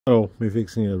Oh, we're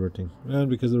fixing everything, and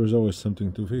because there is always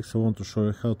something to fix, I want to show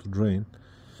you how to drain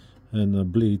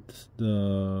and bleed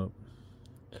the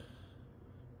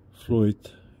fluid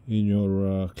in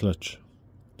your clutch.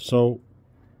 So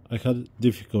I had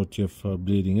difficulty of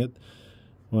bleeding it.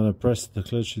 When I pressed the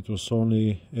clutch, it was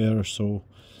only air, so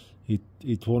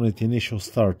it wanted initial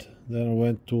start. Then I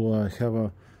went to have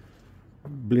a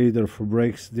bleeder for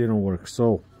brakes, didn't work.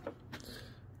 So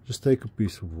just take a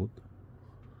piece of wood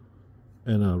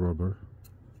and a rubber,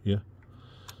 yeah,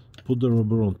 put the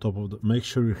rubber on top of the, make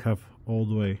sure you have all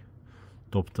the way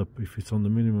topped up. If it's on the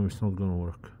minimum, it's not gonna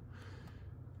work.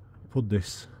 Put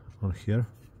this on here,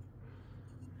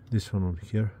 this one on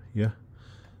here, yeah.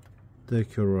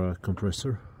 Take your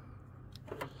compressor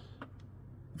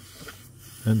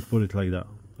and put it like that,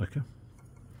 okay.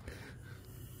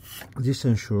 This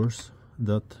ensures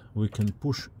that we can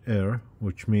push air,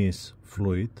 which means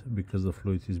fluid, because the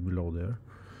fluid is below there,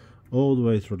 all the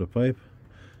way through the pipe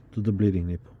to the bleeding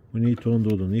nipple. We need to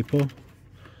undo the nipple,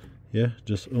 yeah,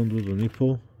 just undo the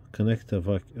nipple, connect a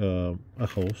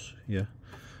hose, yeah.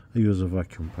 I use a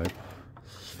vacuum pipe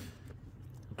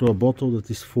to a bottle that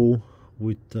is full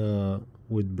with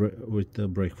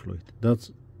brake fluid.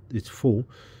 It's full,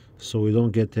 so we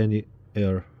don't get any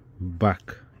air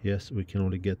back. Yes, we can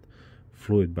only get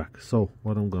fluid back. So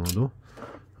what I'm gonna do,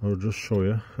 I'll just show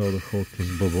you how the whole thing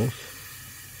bubbles.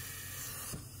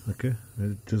 Okay,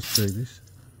 just take this,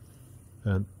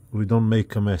 and we don't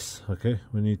make a mess. Okay,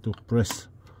 we need to press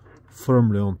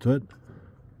firmly onto it